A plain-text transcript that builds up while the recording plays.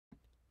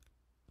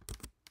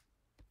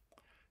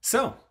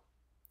So,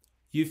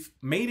 you've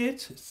made it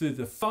through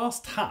the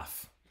first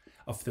half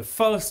of the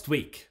first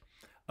week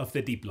of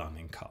the deep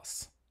learning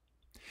course.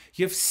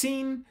 You've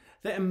seen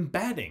the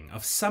embedding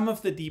of some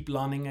of the deep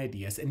learning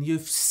ideas, and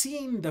you've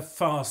seen the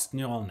first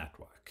neural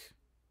network.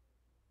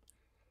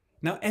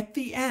 Now, at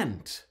the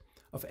end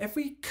of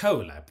every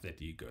Colab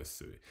that you go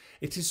through,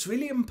 it is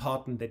really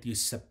important that you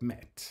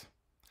submit.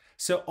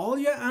 So all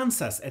your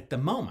answers at the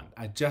moment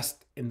are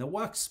just in the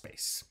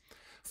workspace.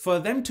 For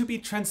them to be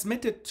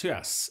transmitted to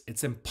us,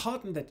 it's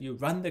important that you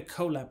run the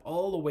Colab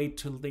all the way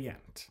till the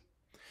end.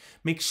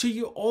 Make sure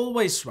you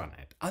always run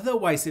it,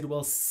 otherwise it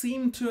will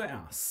seem to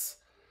us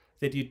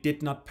that you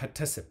did not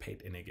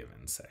participate in a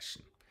given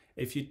session.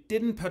 If you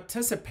didn't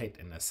participate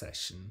in a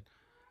session,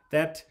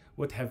 that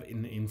would have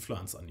an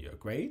influence on your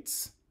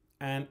grades,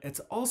 and it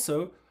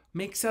also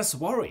makes us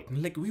worried.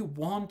 Like, we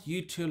want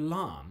you to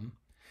learn,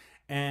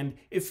 and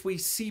if we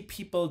see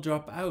people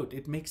drop out,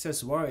 it makes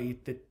us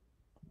worried that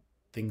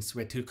things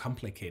were too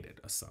complicated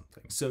or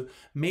something. So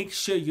make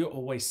sure you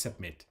always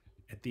submit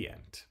at the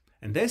end.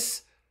 And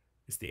this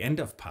is the end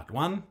of part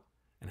 1,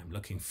 and I'm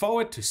looking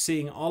forward to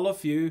seeing all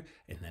of you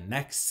in the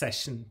next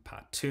session,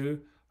 part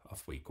 2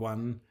 of week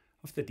 1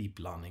 of the Deep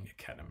Learning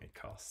Academy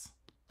course.